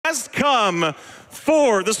has come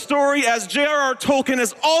for the story as J.R.R. Tolkien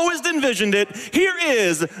has always envisioned it. Here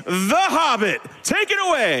is The Hobbit. Take it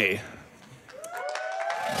away.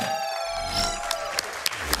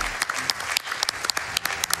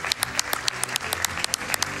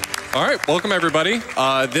 All right, welcome everybody.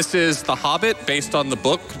 This is The Hobbit, based on the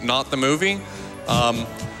book, not the movie.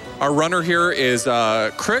 Our runner here is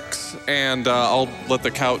Crix, and I'll let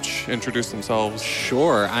the couch introduce themselves.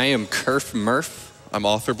 Sure, I am Kerf Merf. I'm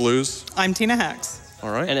Authorblues. I'm tinahacks.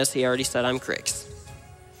 All right. And as he already said, I'm Crix.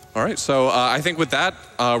 All right, so I think with that,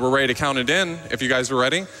 we're ready to count it in, if you guys are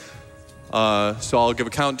ready. So I'll give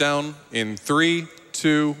a countdown in 3,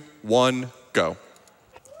 2, 1, go.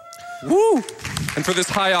 Woo! And for this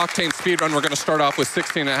high-octane speed run, we're going to start off with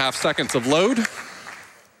 16.5 seconds of load.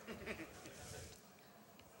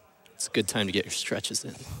 It's a good time to get your stretches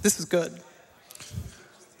in. This is good.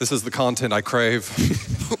 This is the content I crave.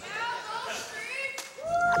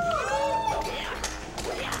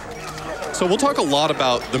 So we'll talk a lot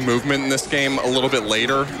about the movement in this game a little bit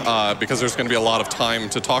later because there's going to be a lot of time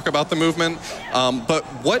to talk about the movement. But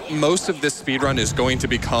what most of this speedrun is going to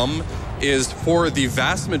become is for the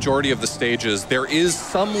vast majority of the stages, there is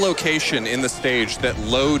some location in the stage that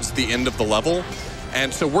loads the end of the level.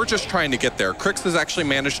 And so we're just trying to get there. Crix has actually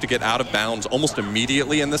managed to get out of bounds almost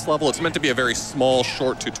immediately in this level. It's meant to be a very small,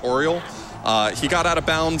 short tutorial. He got out of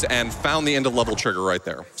bounds and found the end of level trigger right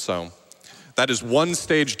there. So that is 1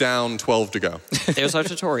 stage down, 12 to go. There's our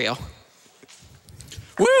tutorial.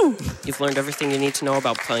 Woo! You've learned everything you need to know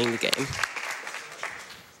about playing the game.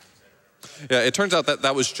 Yeah, it turns out that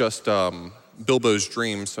that was just Bilbo's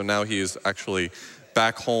dream, so now he's actually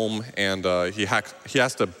back home and he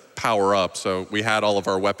has to power up. So we had all of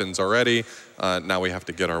our weapons already. Now we have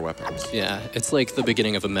to get our weapons. Yeah, it's like the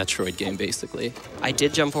beginning of a Metroid game, basically. I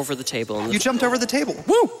did jump over the table. You jumped over the table.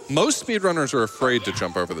 Woo! Most speedrunners are afraid to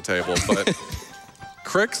jump over the table, but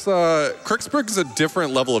Crix brings a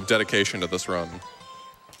different level of dedication to this run.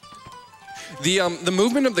 The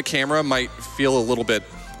movement of the camera might feel a little bit,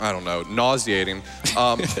 I don't know, nauseating.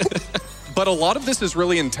 But a lot of this is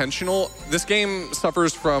really intentional. This game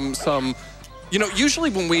suffers from some, you know, usually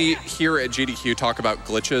when we here at GDQ talk about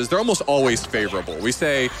glitches, they're almost always favorable. We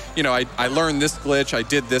say, you know, I learned this glitch, I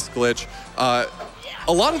did this glitch.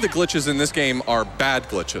 A lot of the glitches in this game are bad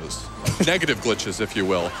glitches, negative glitches, if you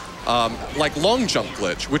will. Like long jump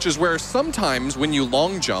glitch, which is where sometimes when you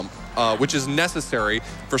long jump, which is necessary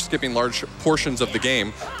for skipping large portions of the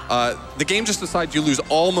game just decides you lose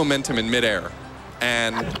all momentum in midair.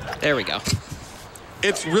 And there we go.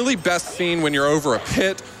 It's really best seen when you're over a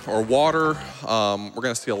pit or water. We're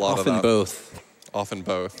going to see a lot of that. Often both. Often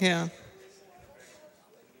both. Yeah.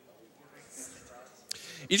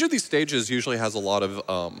 Each of these stages usually has a lot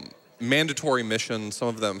of mandatory missions. Some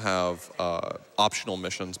of them have optional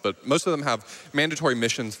missions, but most of them have mandatory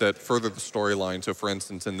missions that further the storyline. So for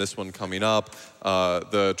instance, in this one coming up,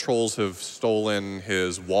 the trolls have stolen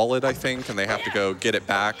his wallet, I think, and they have to go get it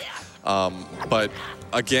back. But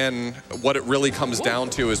again, what it really comes down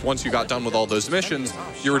to is once you got done with all those missions,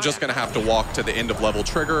 you were just going to have to walk to the end of level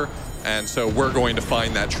trigger. And so we're going to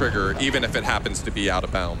find that trigger, even if it happens to be out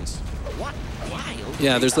of bounds.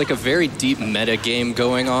 Yeah, there's like a very deep meta game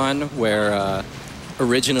going on where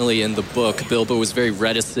originally in the book, Bilbo was very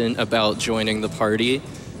reticent about joining the party.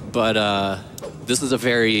 But this is a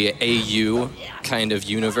very AU kind of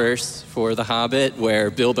universe for The Hobbit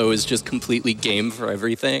where Bilbo is just completely game for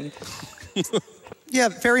everything. Yeah,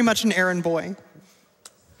 very much an errand boy.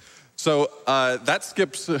 So that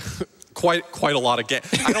skips quite a lot of game.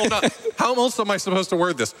 I don't know. How else am I supposed to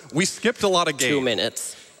word this? We skipped a lot of game. 2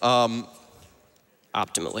 minutes.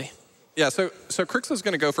 Optimally. Yeah, so Crix is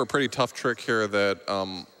going to go for a pretty tough trick here that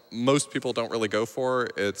most people don't really go for.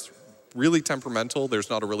 It's really temperamental. There's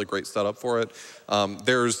not a really great setup for it.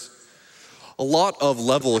 There's a lot of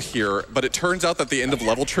level here, but it turns out that the end of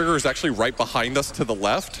level trigger is actually right behind us to the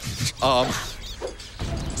left.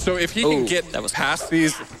 So if he can get past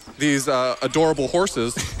these adorable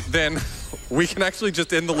horses, then we can actually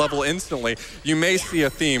just end the level instantly. You may see a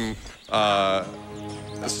theme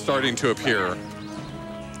starting to appear.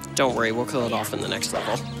 Don't worry, we'll kill it off in the next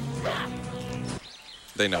level.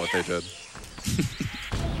 They know what they did.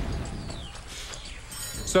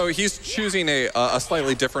 So he's choosing a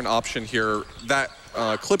slightly different option here. That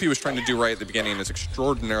clip he was trying to do right at the beginning is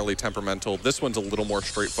extraordinarily temperamental. This one's a little more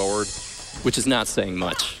straightforward. Which is not saying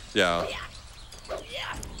much. Yeah.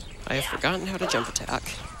 I have forgotten how to jump attack.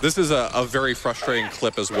 This is a very frustrating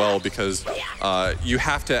clip as well because you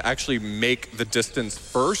have to actually make the distance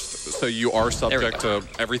first, so you are subject to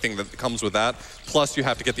everything that comes with that. Plus, you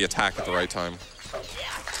have to get the attack at the right time.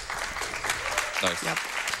 Nice. Yep.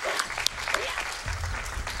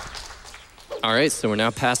 All right, so we're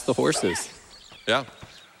now past the horses. Yeah.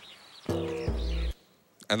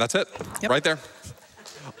 And that's it, Yep. right there.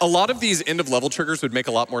 A lot of these end-of-level triggers would make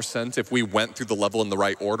a lot more sense if we went through the level in the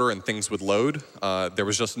right order and things would load. There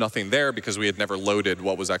was just nothing there because we had never loaded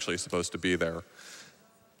what was actually supposed to be there.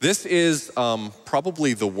 This is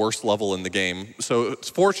probably the worst level in the game. So it's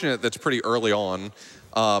fortunate that's pretty early on.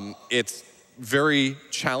 It's very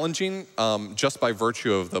challenging just by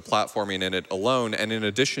virtue of the platforming in it alone. And in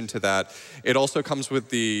addition to that, it also comes with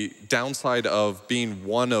the downside of being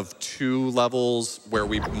one of 2 levels where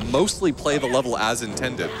we mostly play the level as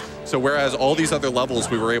intended. So whereas all these other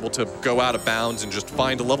levels we were able to go out of bounds and just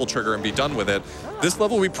find a level trigger and be done with it, this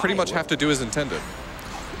level we pretty much have to do as intended.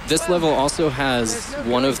 This level also has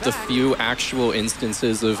one of the few actual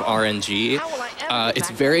instances of RNG. It's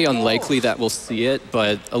very unlikely that we'll see it,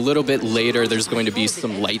 but a little bit later there's going to be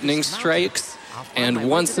some lightning strikes. And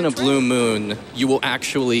once in a blue moon, you will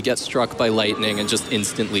actually get struck by lightning and just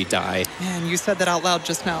instantly die. Man, you said that out loud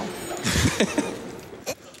just now.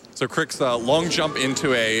 So Crix, long jump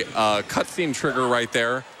into a cutscene trigger right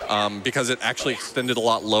there because it actually extended a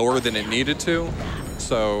lot lower than it needed to.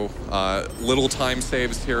 So little time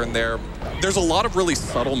saves here and there. There's a lot of really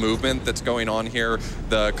subtle movement that's going on here.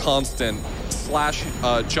 The constant slash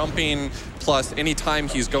jumping, plus anytime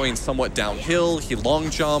he's going somewhat downhill, he long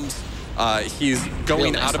jumps. He's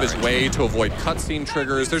going out of his way to avoid cutscene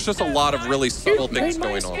triggers. There's just a lot of really subtle things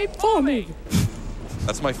going on. For me.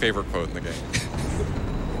 That's my favorite quote in the game.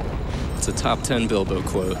 It's a top 10 Bilbo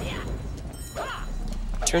quote.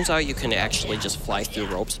 Turns out you can actually just fly through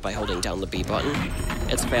ropes by holding down the B button.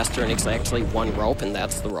 It's faster than exactly 1 rope, and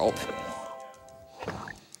that's the rope.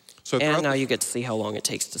 So and now you get to see how long it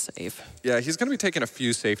takes to save. Yeah, he's going to be taking a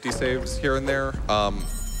few safety saves here and there.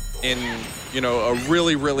 In a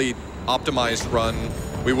really, really optimized run,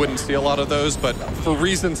 we wouldn't see a lot of those, but for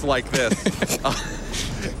reasons like this.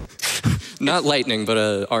 Not lightning, but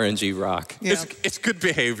a RNG rock. Yeah. It's good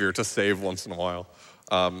behavior to save once in a while.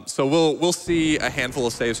 So we'll see a handful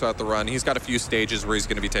of saves throughout the run. He's got a few stages where he's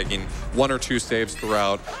going to be taking 1 or 2 saves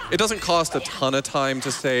throughout. It doesn't cost a ton of time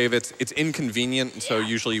to save. It's inconvenient, and so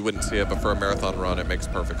usually you wouldn't see it, but for a marathon run, it makes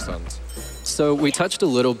perfect sense. So we touched a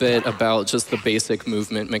little bit about just the basic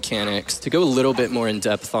movement mechanics. To go a little bit more in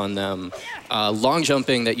depth on them, long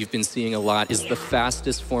jumping that you've been seeing a lot is the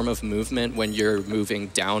fastest form of movement when you're moving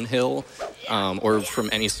downhill or from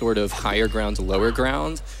any sort of higher ground to lower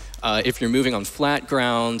ground. If you're moving on flat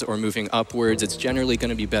ground or moving upwards, it's generally going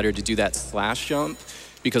to be better to do that slash jump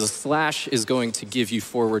because a slash is going to give you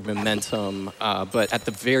forward momentum, but at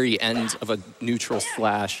the very end of a neutral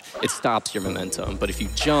slash, it stops your momentum. But if you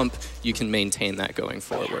jump, you can maintain that going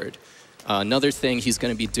forward. Another thing he's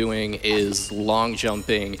going to be doing is long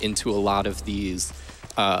jumping into a lot of these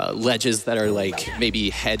ledges that are like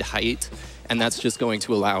maybe head height. And that's just going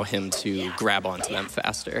to allow him to grab onto them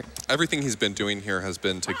faster. Everything he's been doing here has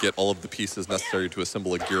been to get all of the pieces necessary to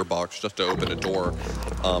assemble a gearbox just to open a door.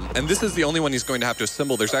 And this is the only one he's going to have to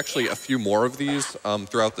assemble. There's actually a few more of these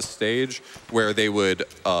throughout the stage where they would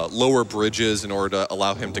lower bridges in order to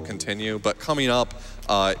allow him to continue. But coming up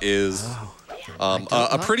is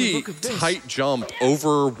a pretty tight jump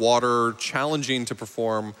over water, challenging to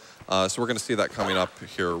perform. So we're going to see that coming up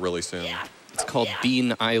here really soon. It's called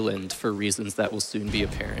Bean Island for reasons that will soon be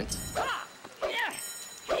apparent.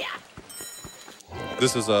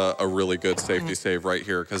 This is a really good safety save right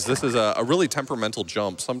here because this is a really temperamental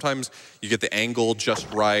jump. Sometimes you get the angle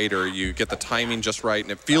just right or you get the timing just right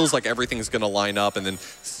and it feels like everything's going to line up and then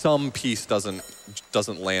some piece doesn't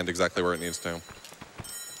land exactly where it needs to.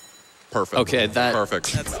 Perfect. Okay,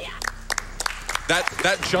 Perfect.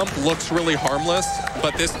 That jump looks really harmless,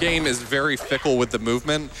 but this game is very fickle with the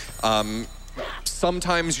movement.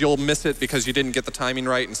 Sometimes you'll miss it because you didn't get the timing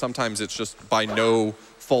right, and sometimes it's just by no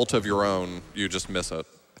fault of your own, you just miss it.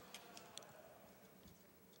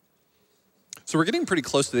 So we're getting pretty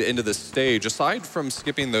close to the end of this stage. Aside from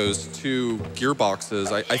skipping those 2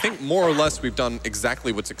 gearboxes, I think more or less we've done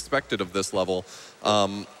exactly what's expected of this level.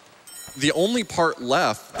 The only part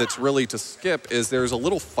left that's really to skip is there's a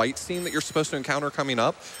little fight scene that you're supposed to encounter coming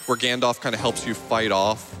up where Gandalf kind of helps you fight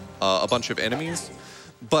off a bunch of enemies.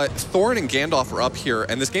 But Thorin and Gandalf are up here,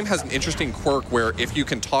 and this game has an interesting quirk where if you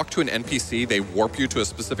can talk to an NPC, they warp you to a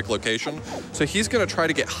specific location. So he's going to try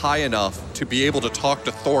to get high enough to be able to talk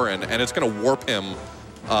to Thorin, and it's going to warp him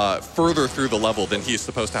further through the level than he's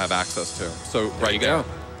supposed to have access to. So right there.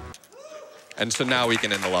 And so now we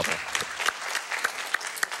can end the level.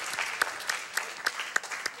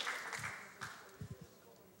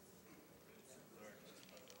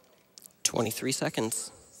 "23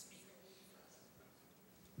 seconds.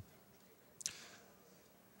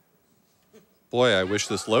 Boy, I wish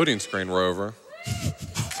this loading screen were over.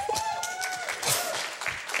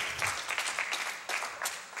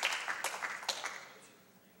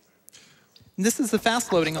 This is the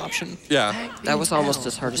fast loading option. Yeah. That was almost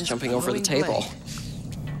as hard as jumping over the table.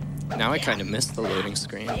 Now I kind of miss the loading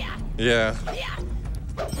screen. Yeah.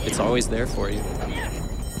 It's always there for you.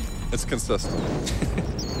 It's consistent.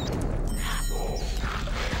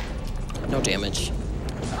 No damage.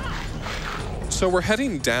 So we're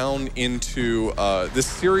heading down into this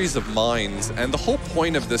series of mines, and the whole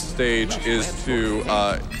point of this stage is to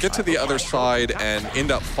get to the other side and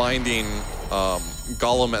end up finding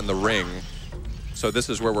Gollum and the ring. So this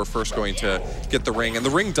is where we're first going to get the ring, and the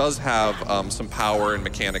ring does have some power and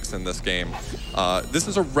mechanics in this game. This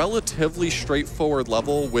is a relatively straightforward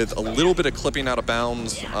level with a little bit of clipping out of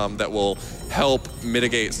bounds that will help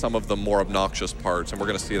mitigate some of the more obnoxious parts, and we're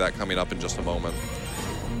going to see that coming up in just a moment.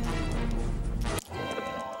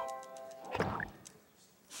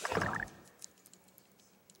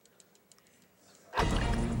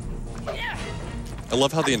 I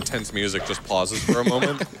love how the intense music just pauses for a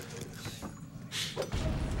moment.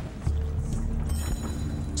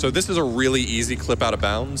 So this is a really easy clip out of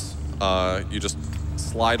bounds. You just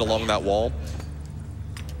slide along that wall.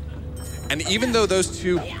 And even though those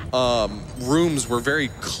two rooms were very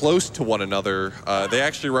close to one another, they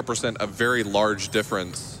actually represent a very large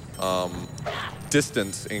distance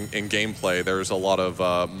in gameplay. There's a lot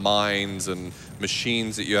of mines and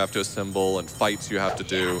machines that you have to assemble and fights you have to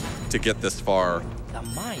do to get this far. The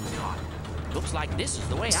mine cart. Looks like this is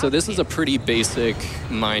the way. So this is a pretty basic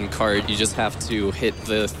mine cart. You just have to hit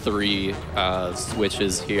the 3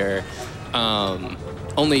 switches here.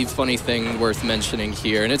 Only funny thing worth mentioning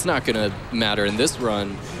here, and it's not going to matter in this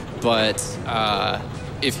run, but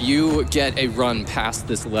if you get a run past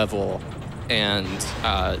this level and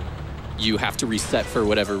you have to reset for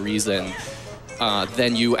whatever reason,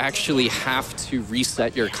 then you actually have to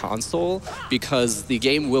reset your console because the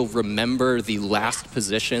game will remember the last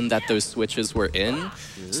position that those switches were in.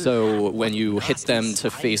 So when you hit them to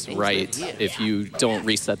face right, if you don't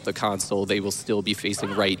reset the console, they will still be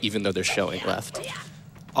facing right even though they're showing left.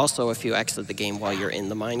 Also, if you exit the game while you're in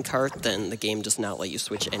the minecart, then the game does not let you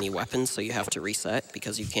switch any weapons, so you have to reset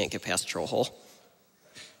because you can't get past Troll Hole.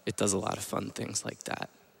 It does a lot of fun things like that.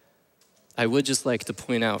 I would just like to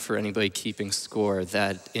point out for anybody keeping score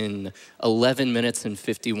that in 11 minutes and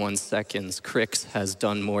 51 seconds, Crix has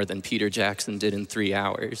done more than Peter Jackson did in 3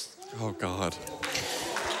 hours. Oh, God.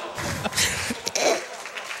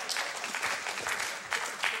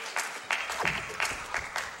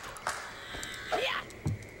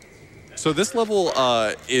 So this level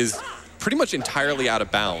is pretty much entirely out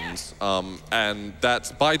of bounds, and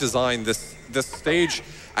that's by design. This stage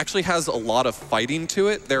actually has a lot of fighting to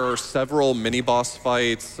it. There are several mini-boss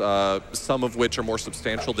fights, some of which are more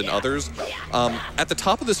substantial than others. At the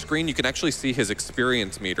top of the screen, you can actually see his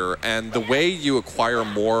experience meter, and the way you acquire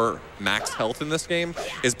more max health in this game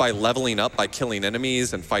is by leveling up, by killing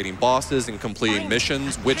enemies and fighting bosses and completing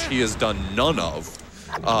missions, which he has done none of.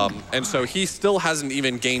 And so he still hasn't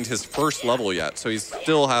even gained his first level yet, so he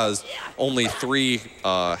still has only 3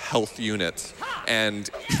 health units. And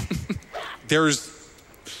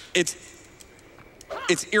it's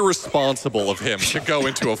irresponsible of him to go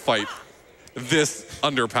into a fight this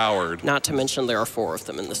underpowered. Not to mention there are 4 of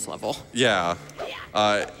them in this level. Yeah.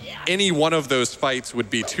 Any one of those fights would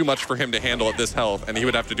be too much for him to handle at this health, and he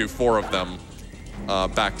would have to do 4 of them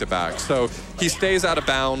back to back. So he stays out of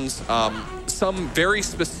bounds. Some very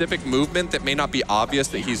specific movement that may not be obvious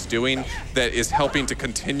that he's doing that is helping to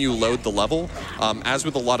continue load the level. As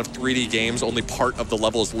with a lot of 3D games, only part of the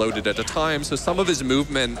level is loaded at a time, so some of his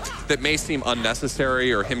movement that may seem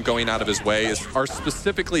unnecessary or him going out of his way are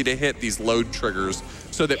specifically to hit these load triggers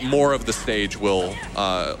so that more of the stage will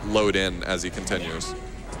load in as he continues.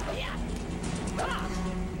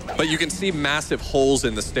 But you can see massive holes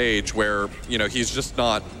in the stage where, you know, he's just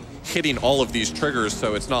not hitting all of these triggers,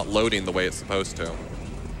 so it's not loading the way it's supposed to.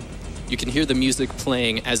 You can hear the music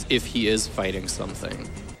playing as if he is fighting something.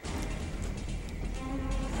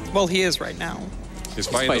 Well, he is right now. He's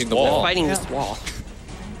fighting fighting this the wall. wall. Fighting this wall.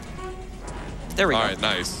 There we go. All right,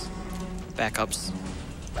 nice. Backups.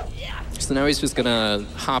 So now he's just gonna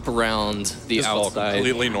hop around the This is all outside.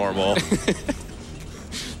 completely normal.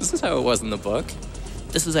 This is how it was in the book.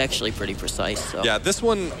 This is actually pretty precise, so Yeah, this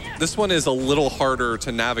one is a little harder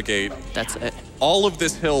to navigate. that's it. All of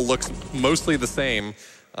this hill looks mostly the same.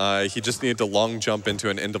 He just needed to long jump into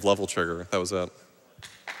an end of level trigger. That was it.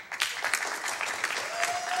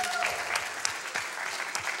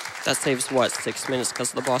 That saves, what, 6 minutes because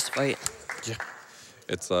of the boss fight? Yeah.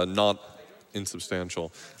 It's not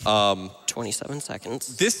insubstantial. 27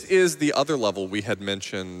 seconds. This is the other level we had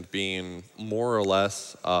mentioned being more or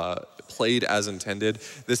less played as intended.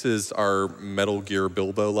 This is our Metal Gear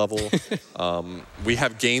Bilbo level. We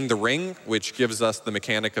have gained the ring, which gives us the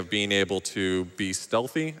mechanic of being able to be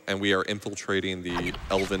stealthy, and we are infiltrating the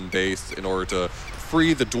elven base in order to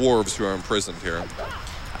free the dwarves who are imprisoned here.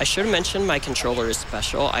 I should mention my controller is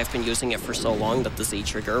special. I've been using it for so long that the Z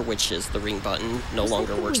trigger, which is the ring button, no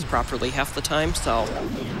longer works properly half the time, so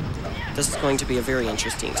this is going to be a very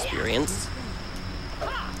interesting experience.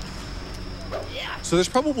 So there's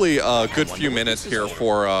probably a good few minutes here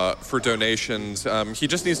for donations. He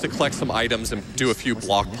just needs to collect some items and do a few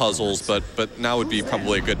block puzzles, but now would be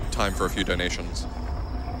probably a good time for a few donations.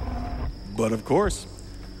 But of course,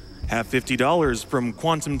 have $50 from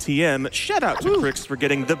Quantum TM. Shout out to Crix for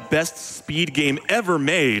getting the best speed game ever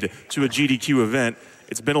made to a GDQ event.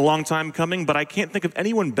 It's been a long time coming, but I can't think of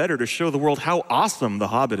anyone better to show the world how awesome The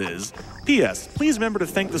Hobbit is. P.S. Please remember to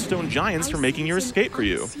thank the Stone Giants for making your escape for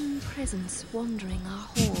you.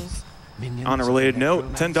 On a related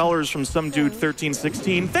note, $10 from some dude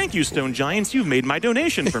 1316. Thank you, Stone Giants. You've made my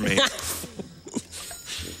donation for me.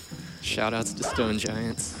 Shoutouts to Stone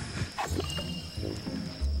Giants.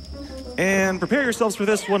 And prepare yourselves for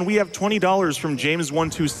this one. We have $20 from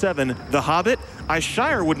James127. The Hobbit? I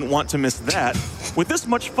Shire wouldn't want to miss that. With this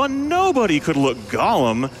much fun, nobody could look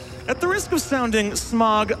Gollum. At the risk of sounding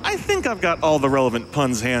smog, I think I've got all the relevant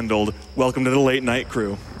puns handled. Welcome to the late night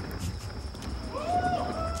crew.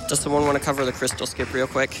 Does someone want to cover the crystal skip real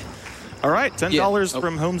quick? All right, $10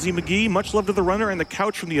 from Holmesy McGee. Much love to the runner and the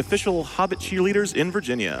couch from the official Hobbit cheerleaders in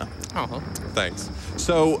Virginia. Thanks.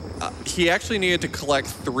 So he actually needed to collect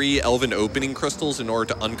 3 elven opening crystals in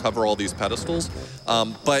order to uncover all these pedestals.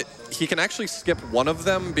 But he can actually skip one of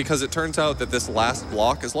them because it turns out that this last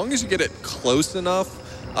block, as long as you get it close enough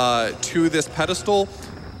to this pedestal,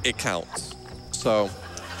 it counts. So.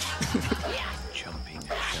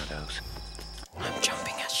 I'm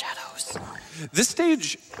jumping at shadows. This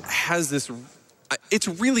stage has this, it's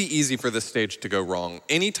really easy for this stage to go wrong.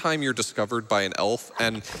 Anytime you're discovered by an elf,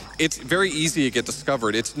 and it's very easy to get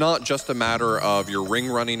discovered, it's not just a matter of your ring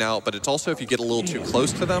running out, but it's also if you get a little too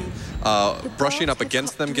close to them, brushing up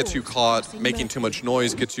against them gets you caught, making too much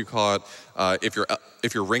noise gets you caught,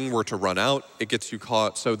 if your ring were to run out, it gets you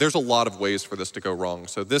caught. So there's a lot of ways for this to go wrong.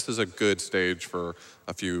 So this is a good stage for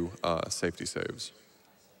a few safety saves.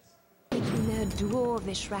 Their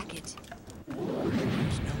dwarvish racket.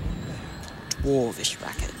 Dwarvish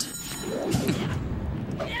racket.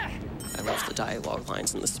 I love the dialogue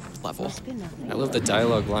lines in this level. I love the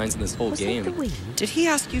dialogue lines in this whole game. Did he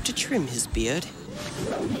ask you to trim his beard?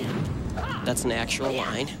 That's an actual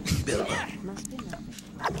line.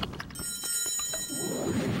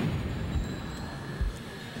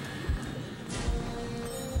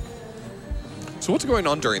 So what's going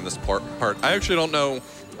on during this part? I actually don't know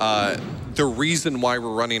the reason why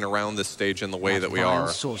we're running around this stage in the way that we are.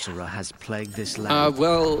 Sorcerer has plagued this land.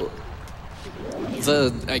 Well,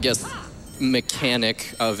 I guess,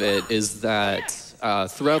 mechanic of it is that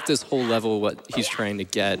throughout this whole level, what he's trying to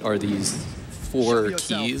get are these 4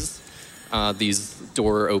 keys, these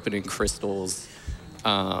door-opening crystals.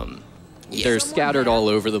 They're scattered all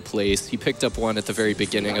over the place. He picked up one at the very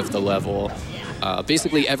beginning of the level.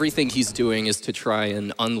 Basically, everything he's doing is to try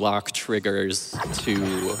and unlock triggers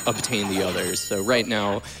to obtain the others. So right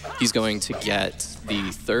now, he's going to get the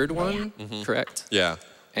 3rd one, correct? Yeah.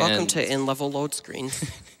 Welcome to in-level load screens.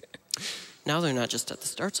 Now they're not just at the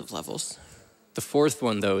starts of levels. The 4th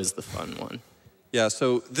one, though, is the fun one. Yeah,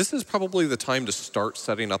 so this is probably the time to start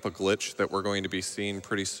setting up a glitch that we're going to be seeing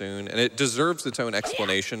pretty soon. And it deserves its own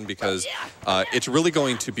explanation because it's really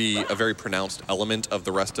going to be a very pronounced element of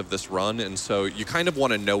the rest of this run. And so you kind of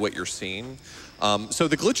want to know what you're seeing. So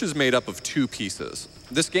the glitch is made up of 2 pieces.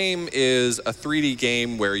 This game is a 3D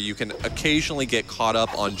game where you can occasionally get caught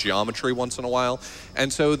up on geometry once in a while.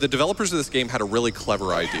 And so the developers of this game had a really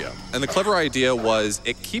clever idea. And the clever idea was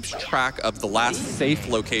it keeps track of the last safe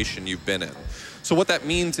location you've been in. So what that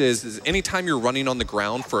means is anytime you're running on the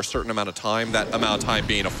ground for a certain amount of time, that amount of time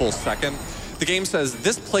being a full second, the game says,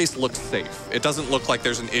 this place looks safe. It doesn't look like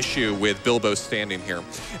there's an issue with Bilbo standing here.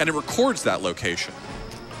 And it records that location.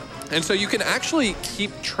 And so you can actually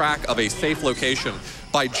keep track of a safe location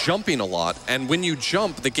by jumping a lot. And when you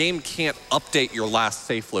jump, the game can't update your last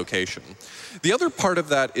safe location. The other part of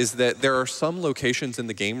that is that there are some locations in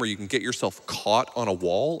the game where you can get yourself caught on a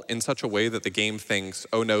wall in such a way that the game thinks,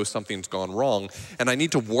 oh no, something's gone wrong, and I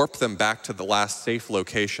need to warp them back to the last safe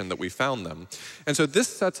location that we found them. And so this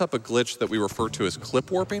sets up a glitch that we refer to as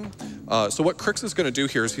clip warping. So what Crix is going to do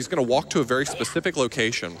here is he's going to walk to a very specific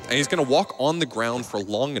location, and he's going to walk on the ground for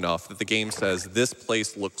long enough that the game says, this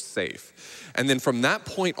place looks safe. And then from that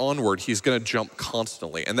point onward, he's going to jump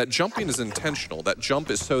constantly. And that jumping is intentional. That jump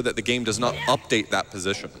is so that the game does not update that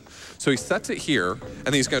position. So he sets it here, and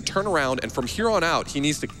then he's going to turn around, and from here on out, he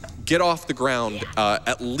needs to get off the ground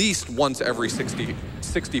at least once every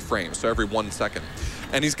 60 frames, so every 1 second.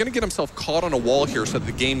 And he's going to get himself caught on a wall here so that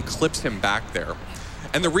the game clips him back there.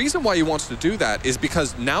 And the reason why he wants to do that is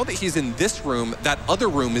because now that he's in this room, that other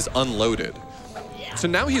room is unloaded. So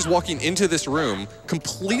now he's walking into this room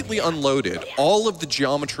completely unloaded. All of the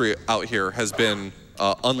geometry out here has been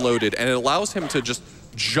unloaded, and it allows him to just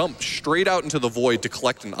jump straight out into the void to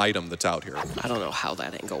collect an item that's out here. I don't know how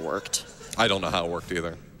that angle worked. I don't know how it worked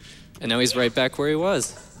either. And now he's right back where he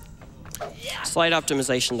was. Slight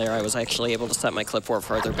optimization there. I was actually able to set my clipboard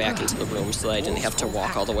farther back into the room so that I didn't have to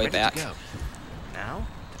walk all the way back.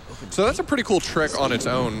 So that's a pretty cool trick on its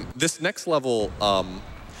own. This next level,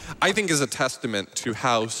 I think, is a testament to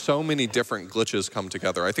how so many different glitches come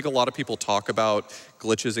together. I think a lot of people talk about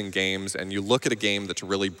glitches in games, and you look at a game that's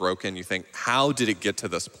really broken, you think, how did it get to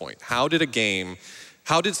this point? How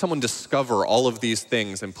did someone discover all of these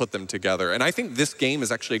things and put them together? And I think this game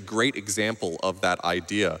is actually a great example of that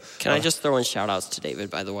idea. Can I just throw in shout-outs to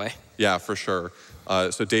David, by the way? Yeah, for sure.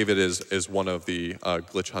 So David is one of the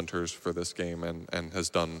glitch hunters for this game and has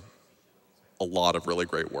done a lot of really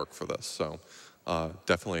great work for this. So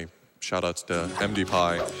definitely shout-outs to MD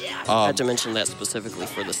Pie. I had to mention that specifically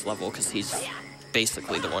for this level because he's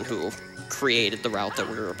basically the one who created the route that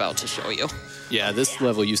we were about to show you. Yeah, this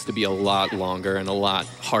level used to be a lot longer and a lot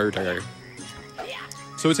harder.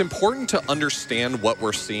 So it's important to understand what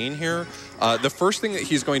we're seeing here. The first thing that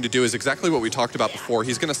he's going to do is exactly what we talked about before.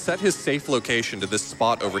 He's going to set his safe location to this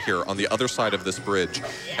spot over here on the other side of this bridge.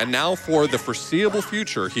 And now for the foreseeable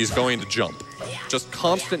future, he's going to jump. Just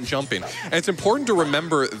constant jumping. And it's important to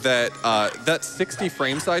remember that that 60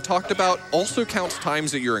 frames that I talked about also counts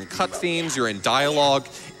times that you're in cutscenes, you're in dialogue,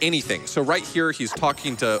 anything. So right here, he's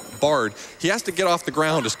talking to Bard. He has to get off the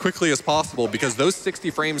ground as quickly as possible because those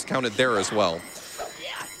 60 frames counted there as well.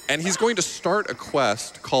 And he's going to start a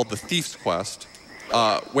quest called the Thief's Quest,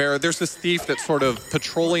 where there's this thief that's sort of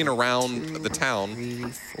patrolling around the town. 3,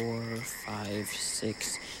 4, 5,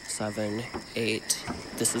 6, 7, 8.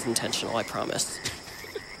 This is intentional, I promise.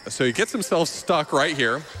 So he gets himself stuck right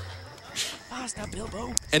here.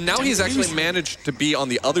 And now he's actually managed to be on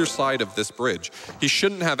the other side of this bridge. He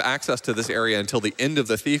shouldn't have access to this area until the end of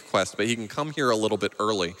the Thief Quest, but he can come here a little bit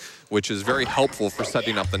early, which is very helpful for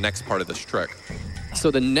setting up the next part of this trick.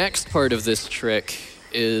 So the next part of this trick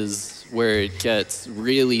is where it gets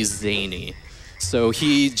really zany. So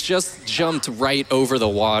he just jumped right over the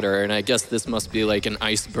water, and I guess this must be like an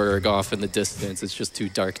iceberg off in the distance. It's just too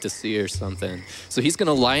dark to see or something. So he's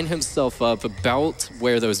gonna line himself up about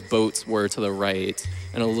where those boats were to the right,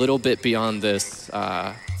 and a little bit beyond this,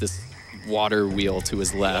 this water wheel to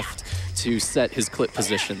his left to set his clip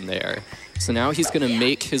position there. So now he's gonna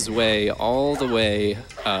make his way all the way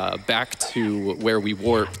back to where we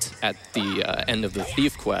warped at the end of the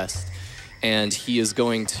Thief Quest. And he is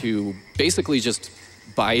going to basically just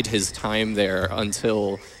bide his time there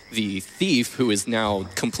until the thief, who is now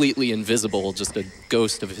completely invisible, just a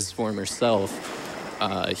ghost of his former self,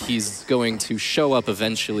 he's going to show up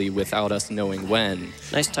eventually without us knowing when.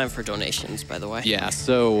 Nice time for donations, by the way. Yeah,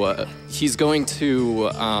 so he's going to...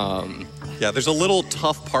 Yeah, there's a little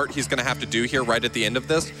tough part he's going to have to do here right at the end of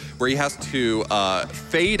this, where he has to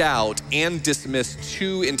fade out and dismiss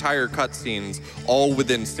 2 entire cutscenes all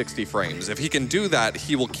within 60 frames. If he can do that,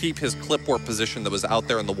 he will keep his clipboard position that was out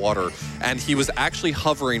there in the water, and he was actually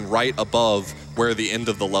hovering right above where the end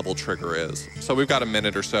of the level trigger is. So we've got a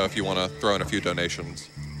minute or so if you want to throw in a few donations.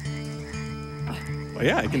 Well,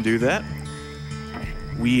 yeah, I can do that.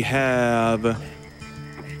 We have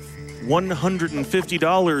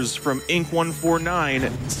 $150 from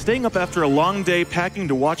Ink149. Staying up after a long day packing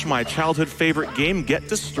to watch my childhood favorite game get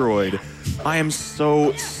destroyed. I am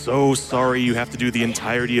so sorry you have to do the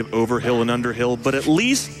entirety of Overhill and Underhill, but at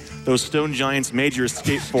least those stone giants made your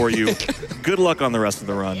escape for you. Good luck on the rest of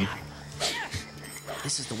the run.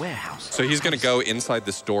 This is the warehouse. So he's going to go inside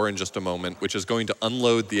this door in just a moment, which is going to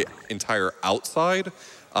unload the entire outside,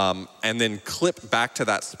 and then clip back to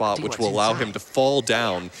that spot, which will allow him to fall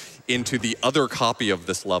down into the other copy of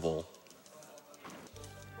this level.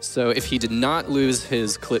 So if he did not lose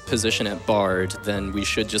his clip position at Bard, then we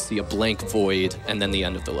should just see a blank void and then the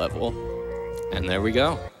end of the level. And there we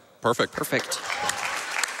go. Perfect. Perfect.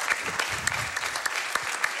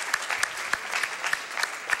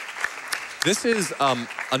 This is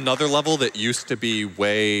another level that used to be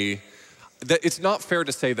way... It's not fair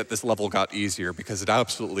to say that this level got easier because it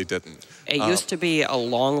absolutely didn't. It used to be a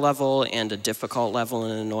long level and a difficult level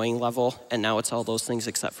and an annoying level, and now it's all those things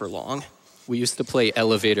except for long. We used to play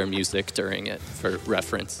elevator music during it, for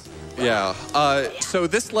reference. Yeah. So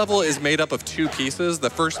this level is made up of two pieces. The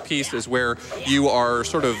first piece is where you are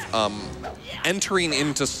sort of entering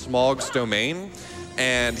into Smaug's domain,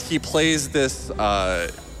 and he plays this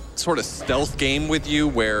sort of stealth game with you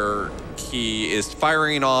where he is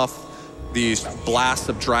firing off these blasts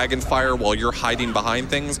of dragon fire while you're hiding behind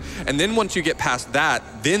things. And then once you get past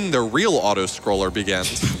that, then the real auto-scroller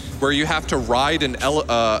begins, where you have to ride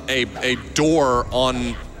a door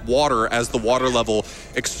on water as the water level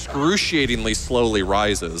excruciatingly slowly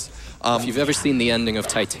rises. If you've ever seen the ending of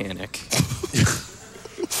Titanic.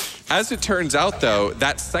 As it turns out, though,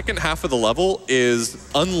 that second half of the level is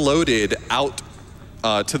unloaded out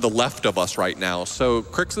to the left of us right now. So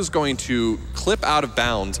Crix is going to clip out of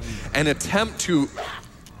bounds and attempt to,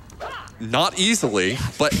 not easily,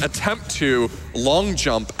 but attempt to long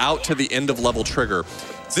jump out to the end of level trigger.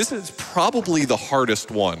 This is probably the hardest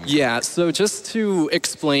one. Yeah, so just to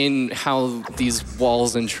explain how these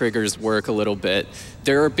walls and triggers work a little bit,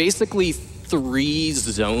 there are basically 3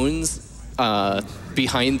 zones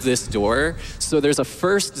behind this door. So there's a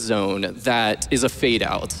first zone that is a fade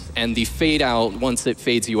out, and the fade out, once it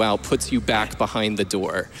fades you out, puts you back behind the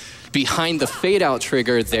door. Behind the fade out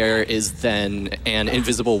trigger, there is then an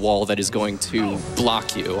invisible wall that is going to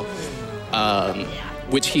block you,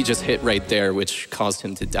 which he just hit right there, which caused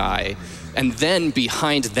him to die. And then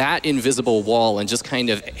behind that invisible wall and just kind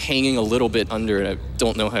of hanging a little bit under it, I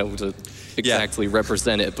don't know how to exactly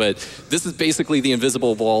represent it, but this is basically the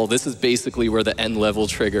invisible wall. This is basically where the end level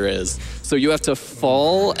trigger is. So you have to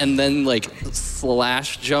fall and then like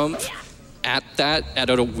slash jump at that at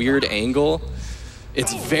a weird angle.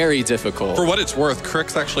 It's very difficult. For what it's worth,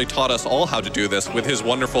 Crix actually taught us all how to do this with his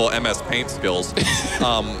wonderful MS Paint skills.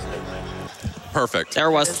 Perfect. There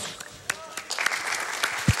was.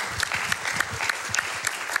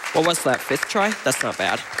 What was that, 5th try? That's not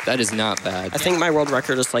bad. That is not bad. I think my world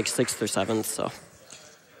record is like 6th or 7th, so.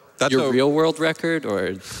 That's your real world record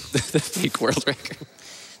or the fake world record?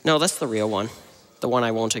 No, that's the real one. The one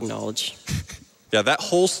I won't acknowledge. Yeah, that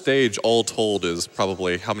whole stage all told is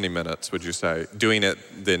probably how many minutes, would you say? Doing it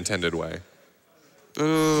the intended way.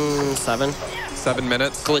 7. 7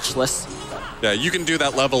 minutes? Glitchless. Yeah, you can do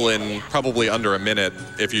that level in probably under a minute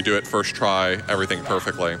if you do it first try, everything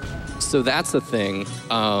perfectly. So that's the thing.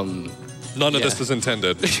 None of this is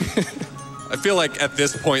intended. I feel like at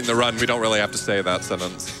this point in the run, we don't really have to say that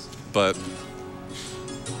sentence, but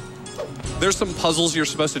there's some puzzles you're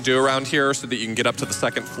supposed to do around here so that you can get up to the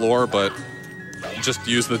 2nd floor, but just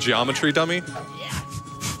use the geometry dummy.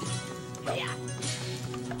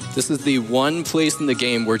 This is the one place in the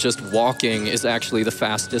game where just walking is actually the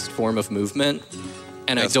fastest form of movement.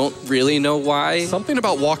 And I don't really know why. Something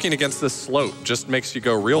about walking against this slope just makes you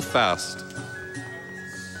go real fast.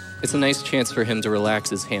 It's a nice chance for him to relax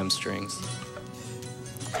his hamstrings.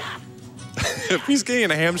 If he's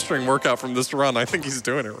getting a hamstring workout from this run, I think he's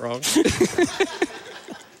doing it wrong.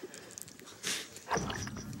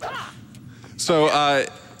 So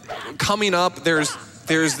coming up, there's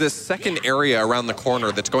this second area around the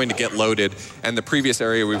corner that's going to get loaded, and the previous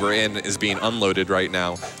area we were in is being unloaded right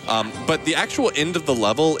now. But the actual end of the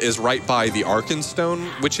level is right by the Arkenstone,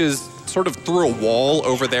 which is sort of through a wall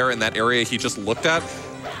over there in that area he just looked at.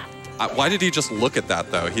 Why did he just look at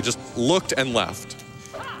that, though? He just looked and left.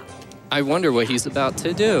 I wonder what he's about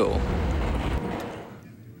to do.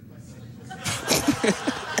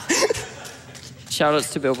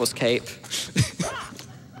 Shoutouts to Bilbo's cape.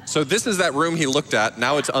 So this is that room he looked at.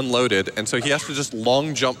 Now it's unloaded, and so he has to just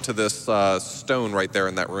long jump to this stone right there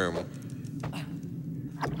in that room.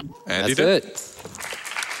 And he did. That's it.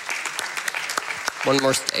 One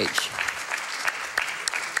more stage.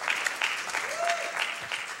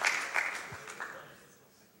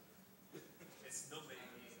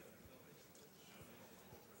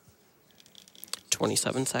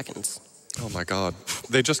 "27 seconds. Oh my God,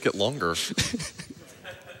 they just get longer.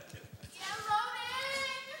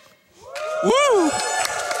 Woo!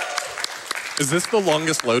 Is this the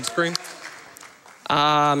longest load screen?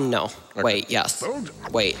 No. Okay. Wait, yes.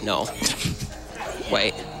 Wait, no.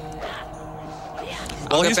 Wait.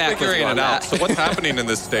 Well, get he's back with figuring you on it out. that. So what's happening in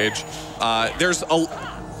this stage?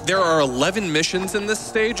 There are 11 missions in this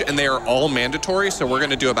stage, and they are all mandatory, so we're going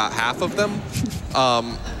to do about half of them.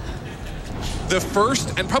 The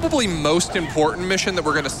first and probably most important mission that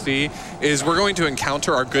we're going to see is we're going to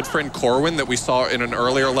encounter our good friend Corwin that we saw in an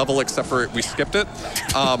earlier level, except for we skipped it.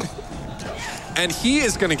 And he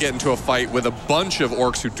is going to get into a fight with a bunch of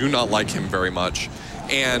orcs who do not like him very much.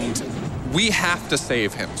 And we have to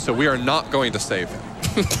save him, so we are not going to save him.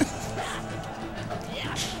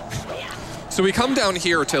 So we come down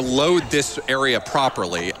here to load this area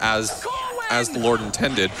properly as the Lord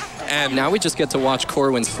intended. And now we just get to watch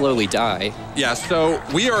Corwin slowly die. Yeah, so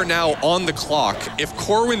we are now on the clock. If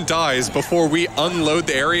Corwin dies before we unload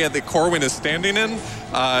the area that Corwin is standing in,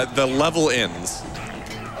 the level ends.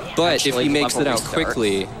 But Actually, if he makes it out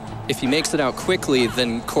level quickly,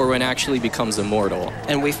 then Corwin actually becomes immortal.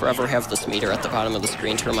 And we forever have this meter at the bottom of the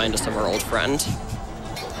screen to remind us of our old friend.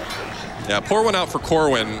 Yeah, pour one out for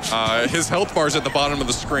Corwin. His health bar's at the bottom of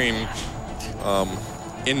the screen.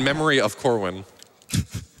 In memory of Corwin.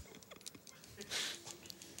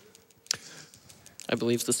 I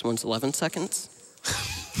believe this one's 11 seconds.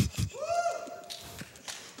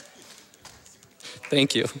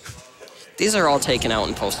 Thank you. These are all taken out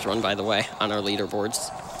in post-run, by the way, on our leaderboards.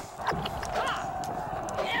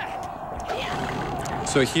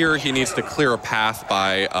 So here he needs to clear a path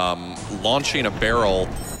by launching a barrel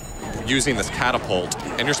using this catapult.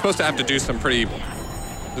 And you're supposed to have to do some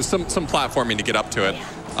platforming to get up to it.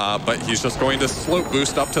 But he's just going to slope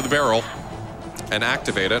boost up to the barrel and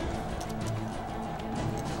activate it.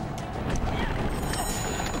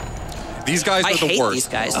 These guys are the worst. These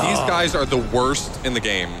guys. These guys are the worst in the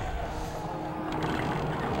game.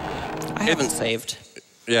 I haven't saved.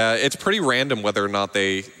 Yeah, it's pretty random whether or not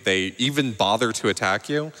they even bother to attack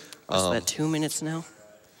you. Is that 2 minutes now?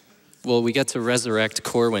 Well, we get to resurrect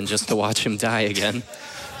Corwin just to watch him die again.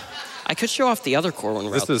 I could show off the other Corwin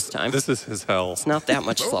route this time. This is his hell. It's not that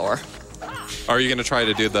much slower. Are you going to try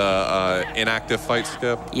to do the inactive fight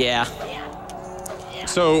skip? Yeah.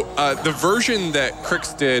 So the version that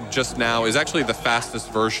Crix did just now is actually the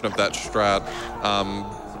fastest version of that strat.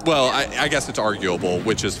 Well, I guess it's arguable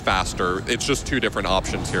which is faster. It's just two different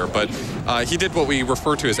options here. But he did what we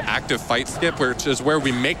refer to as active fight skip, which is where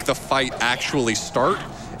we make the fight actually start,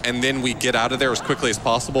 and then we get out of there as quickly as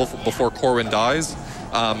possible before Corwin dies.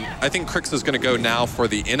 I think Crix is going to go now for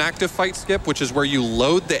the inactive fight skip, which is where you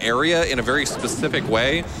load the area in a very specific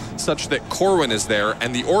way, such that Corwin is there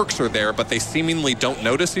and the orcs are there, but they seemingly don't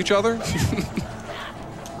notice each other.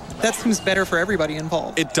 That seems better for everybody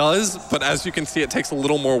involved. It does, but as you can see, it takes a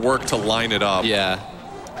little more work to line it up. Yeah.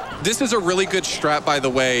 This is a really good strat, by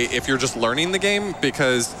the way, if you're just learning the game,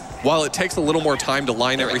 because while it takes a little more time to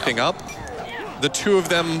line everything up, the two of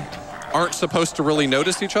them aren't supposed to really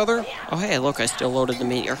notice each other. Oh, hey, look, I still loaded the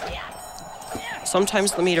meter.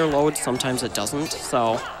 Sometimes the meter loads, sometimes it doesn't,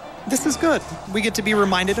 so... This is good. We get to be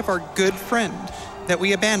reminded of our good friend that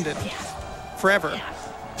we abandoned forever.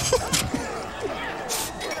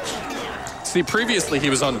 See, previously he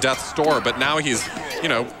was on death's door, but now he's, you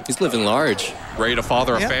know... He's living large. Ready to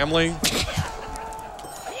father a family.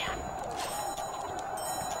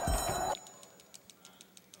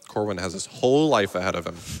 Corwin has his whole life ahead of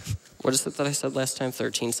him. What is it that I said last time?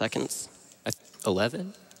 13 seconds?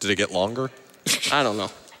 11? Did it get longer? I don't know.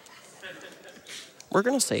 We're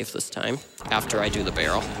gonna save this time after I do the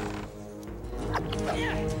barrel.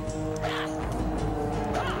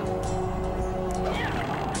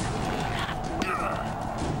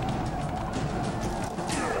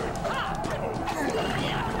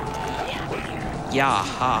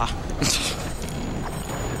 Yaha.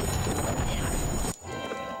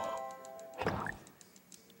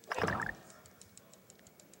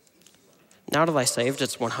 Now that I saved,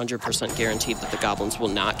 it's 100% guaranteed that the goblins will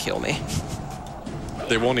not kill me.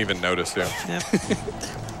 They won't even notice you. Yep.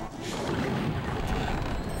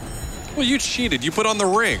 Well, you cheated. You put on the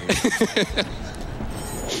ring.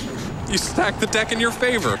 You stacked the deck in your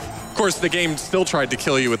favor. Of course, the game still tried to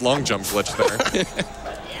kill you with long jump glitch there.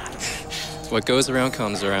 What goes around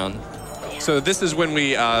comes around. So this is when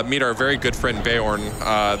we meet our very good friend Beorn,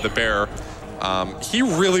 the bear. He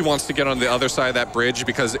really wants to get on the other side of that bridge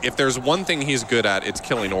because if there's one thing he's good at, it's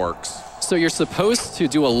killing orcs. So you're supposed to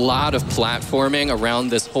do a lot of platforming around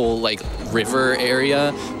this whole like river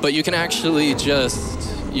area, but you can actually just,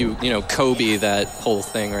 you know, Kobe that whole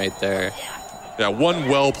thing right there. Yeah, one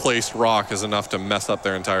well-placed rock is enough to mess up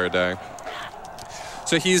their entire day.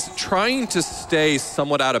 So he's trying to stay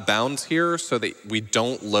somewhat out of bounds here so that we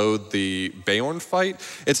don't load the Beorn fight.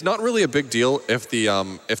 It's not really a big deal if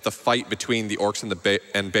the fight between the orcs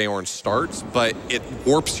and Beorn starts, but it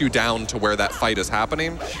warps you down to where that fight is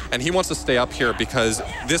happening. And he wants to stay up here because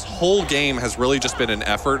this whole game has really just been an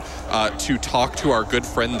effort to talk to our good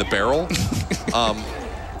friend the Barrel.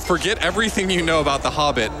 Forget everything you know about the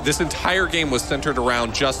Hobbit. This entire game was centered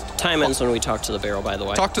around just... Time ends when we talk to the Barrel, by the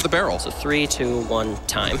way. Talk to the Barrel. So 3, 2, 1,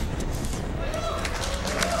 time.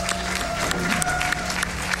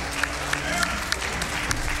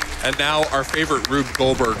 And now our favorite Rube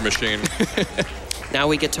Goldberg machine. Now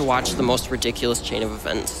we get to watch the most ridiculous chain of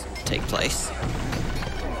events take place.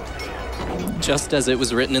 Just as it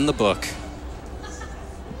was written in the book.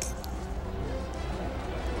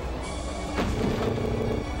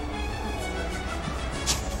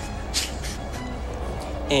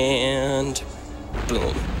 And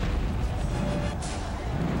boom.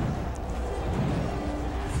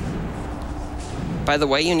 By the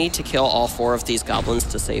way, you need to kill all 4 of these goblins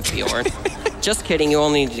to save Beorn. Just kidding, you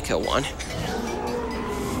only need to kill 1.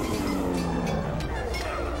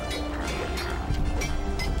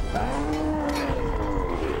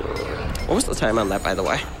 What was the time on that, by the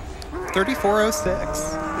way?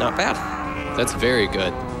 34:06. Not bad. That's very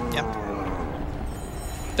good. Yep.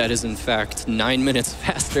 That is, in fact, 9 minutes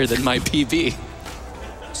faster than my PB.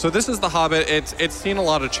 So this is the Hobbit. It's seen a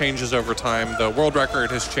lot of changes over time. The world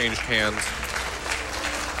record has changed hands.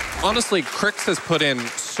 Honestly, Crix has put in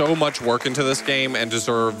so much work into this game and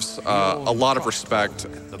deserves a lot of respect.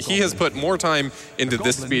 He has put more time into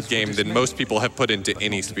this speed game than most people have put into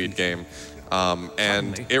any speed game.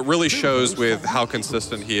 And it really shows with how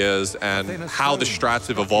consistent he is and how the strats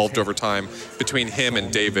have evolved over time between him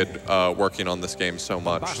and David working on this game so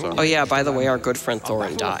much. So. Oh yeah, by the way, our good friend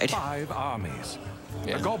Thorin died.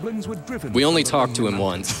 Yeah. We only talked to him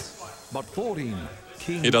once.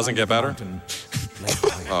 He doesn't get better?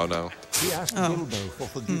 Oh no. He asked Bilbo for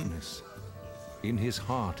forgiveness. In his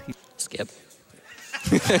heart, he... Skip.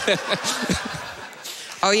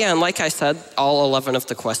 Oh yeah, and like I said, all 11 of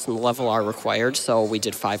the quests in the level are required, so we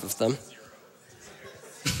did 5 of them.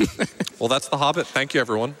 Well, that's the Hobbit. Thank you,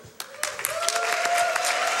 everyone.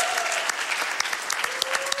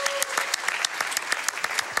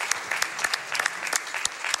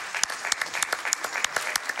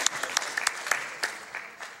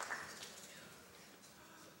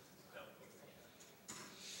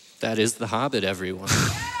 That is the Hobbit, everyone.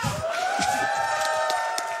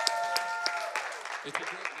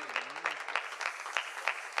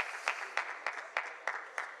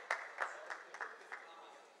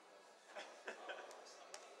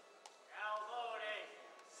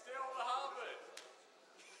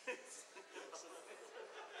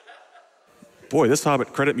 Boy, this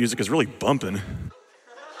Hobbit credit music is really bumping.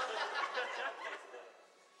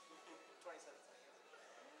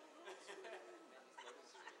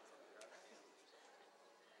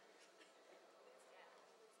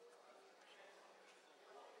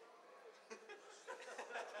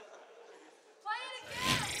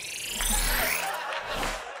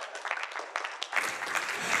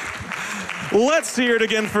 Let's hear it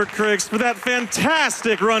again for Crix for that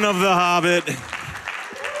fantastic run of The Hobbit.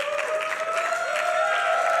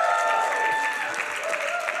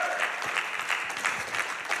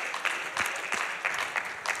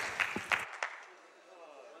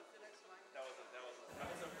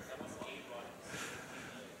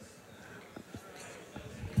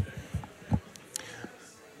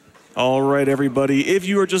 All right, everybody, if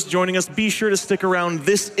you are just joining us, be sure to stick around.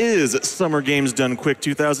 This is Summer Games Done Quick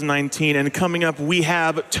 2019, and coming up, we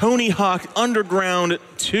have Tony Hawk Underground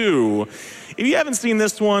 2. If you haven't seen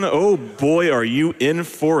this one, oh boy, are you in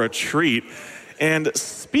for a treat. And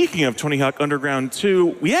speaking of Tony Hawk Underground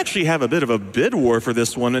 2, we actually have a bit of a bid war for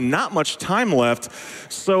this one and not much time left.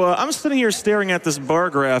 So I'm sitting here staring at this bar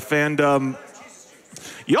graph, and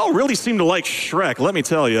y'all really seem to like Shrek, let me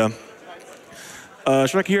tell you.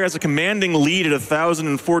 Shrek here has a commanding lead at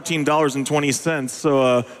 $1,014.20.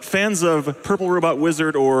 So fans of Purple Robot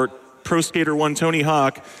Wizard or Pro Skater 1 Tony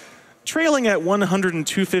Hawk, trailing at $100 and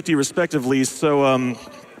 $250 respectively. So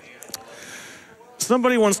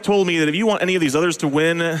somebody once told me that if you want any of these others to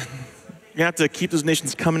win, you have to keep those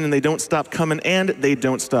nations coming, and they don't stop coming, and they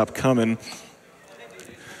don't stop coming.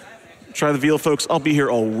 Try the veal, folks. I'll be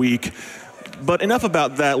here all week. But enough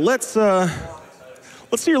about that. Let's hear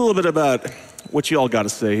a little bit about what you all got to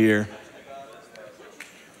say here.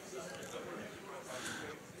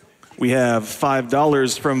 We have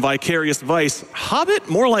 $5 from Vicarious Vice. Hobbit?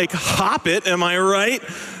 More like hop it, am I right?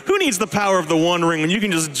 Who needs the power of the One Ring when you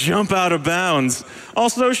can just jump out of bounds?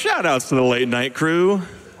 Also, shout outs to the late night crew.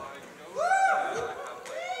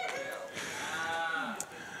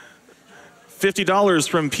 $50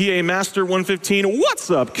 from PA Master 115. What's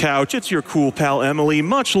up, Couch? It's your cool pal Emily.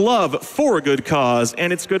 Much love for a good cause,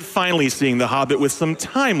 and it's good finally seeing The Hobbit with some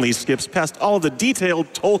timely skips past all the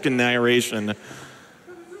detailed Tolkien narration.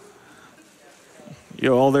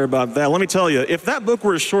 Yo, all there about that. Let me tell you, if that book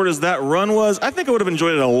were as short as that run was, I think I would have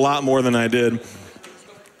enjoyed it a lot more than I did.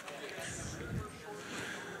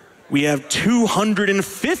 We have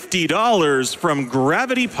 $250 from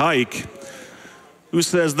Gravity Pike, who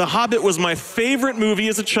says, The Hobbit was my favorite movie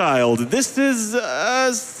as a child. This is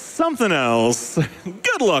something else.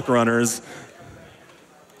 Good luck, runners.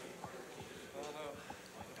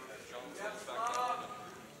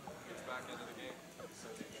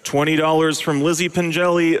 $20 from Lizzie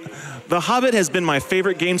Pengelli. The Hobbit has been my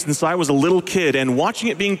favorite game since I was a little kid, and watching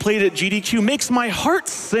it being played at GDQ makes my heart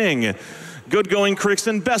sing. Good going,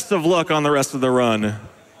 Chrixiam. Best of luck on the rest of the run.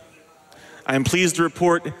 I am pleased to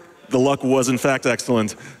report the luck was, in fact,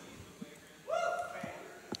 excellent.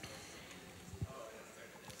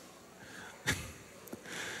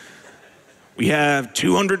 We have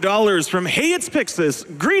 $200 from Hey It's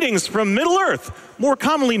Pixis. Greetings from Middle Earth, more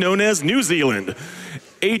commonly known as New Zealand.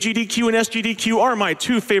 AGDQ and SGDQ are my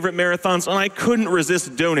two favorite marathons, and I couldn't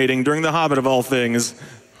resist donating during The Hobbit of all things.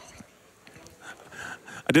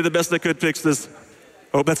 I did the best I could, Pixis.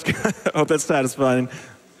 Hope that's satisfying.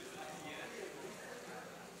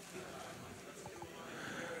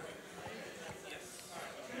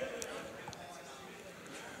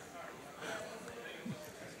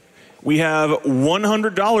 We have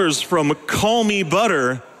 $100 from Call Me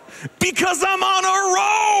Butter, because I'm on a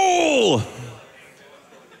roll!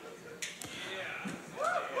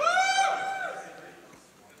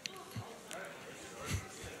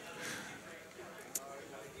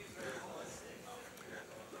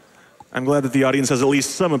 I'm glad that the audience has at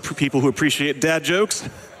least some people who appreciate dad jokes.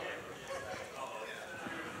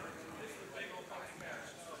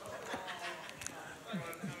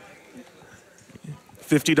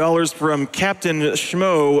 $50 from Captain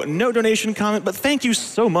Schmo. No donation comment, but thank you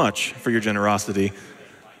so much for your generosity.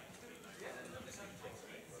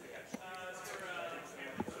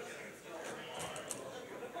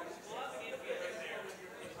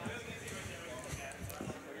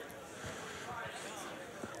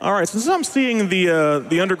 All right, since I'm seeing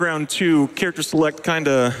the Underground 2 character select kind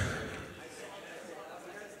of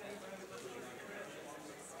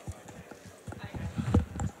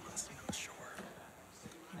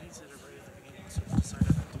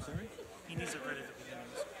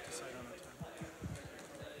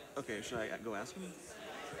Okay, should I go ask him?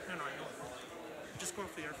 No, I know. Just go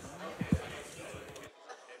off the airphone.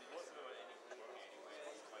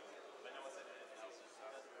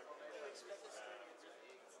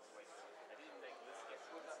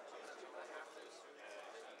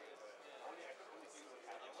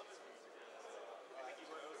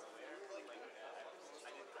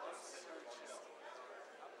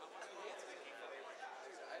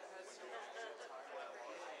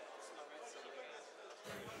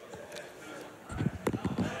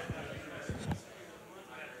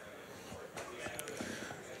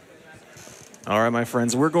 All right, my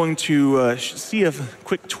friends, we're going to see a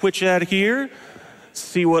quick Twitch ad here,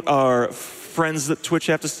 see what our friends at Twitch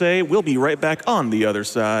have to say. We'll be right back on the other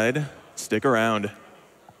side. Stick around.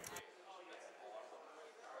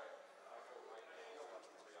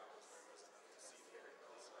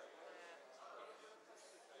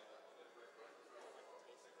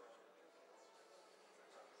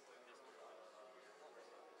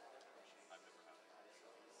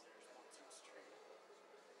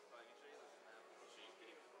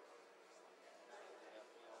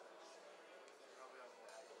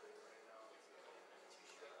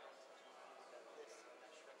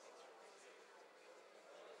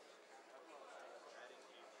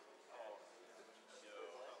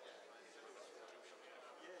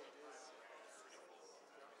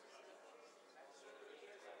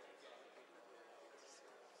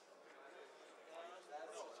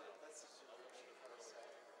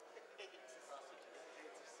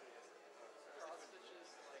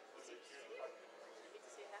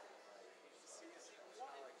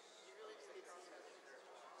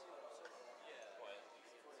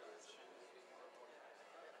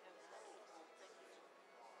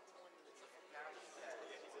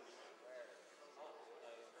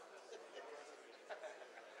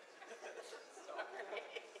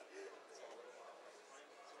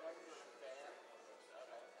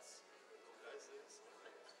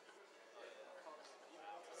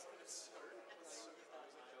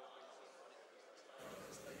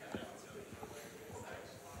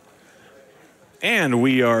 And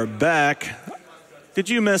we are back. Did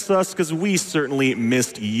you miss us? Because we certainly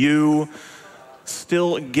missed you.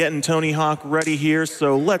 Still getting Tony Hawk ready here,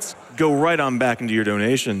 so let's go right on back into your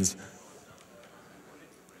donations.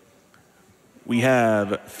 We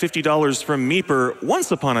have $50 from Meeper. Once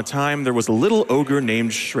upon a time, there was a little ogre named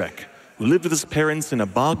Shrek who lived with his parents in a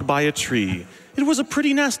bog by a tree. It was a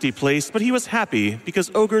pretty nasty place, but he was happy because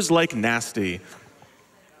ogres like nasty.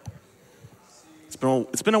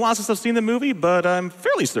 It's been a while since I've seen the movie, but I'm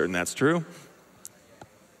fairly certain that's true.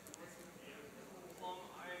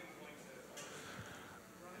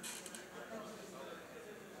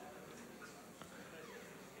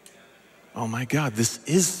 Oh my God, this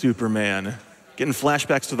is Superman. Getting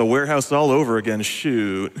flashbacks to the warehouse all over again,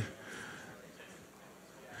 shoot.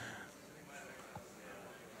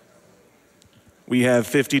 We have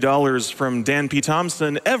 $50 from Dan P.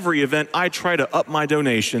 Thompson. Every event I try to up my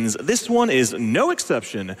donations. This one is no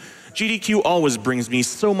exception. GDQ always brings me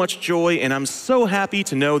so much joy, and I'm so happy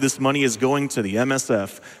to know this money is going to the MSF.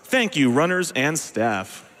 Thank you, runners and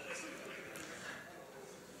staff.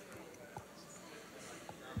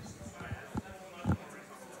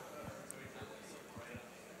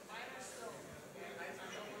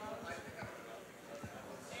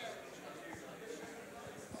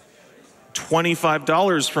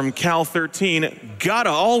 $25 from Cal13. Gotta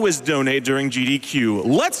always donate during GDQ.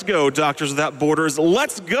 Let's go, Doctors Without Borders.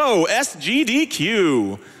 Let's go,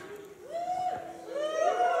 SGDQ.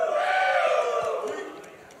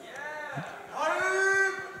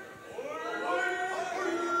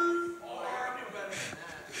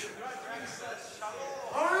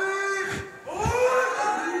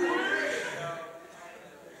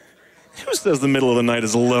 Who says the middle of the night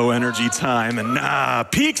is low energy time? And nah,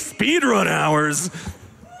 peak speedrun hours.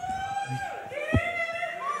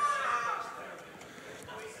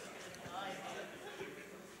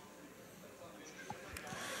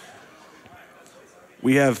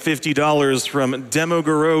 We have $50 from Demo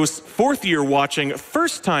Garos, 4th year watching,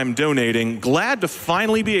 first time donating, glad to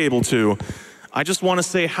finally be able to. I just want to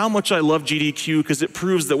say how much I love GDQ because it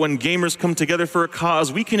proves that when gamers come together for a cause,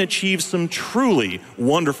 we can achieve some truly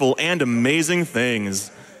wonderful and amazing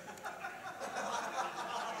things.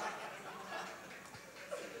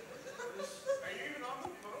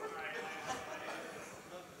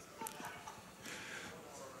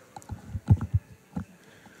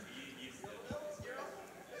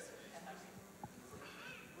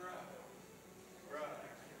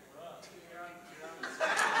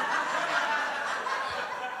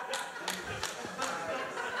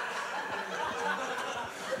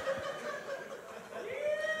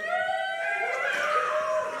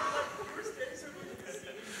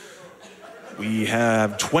 We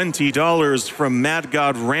have $20 from Mad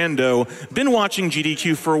God Rando. Been watching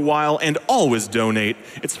GDQ for a while and always donate.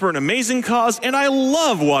 It's for an amazing cause, and I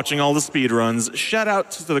love watching all the speedruns. Shout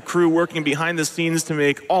out to the crew working behind the scenes to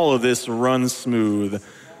make all of this run smooth.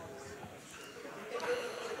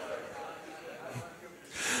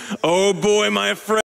 Oh boy, my friend.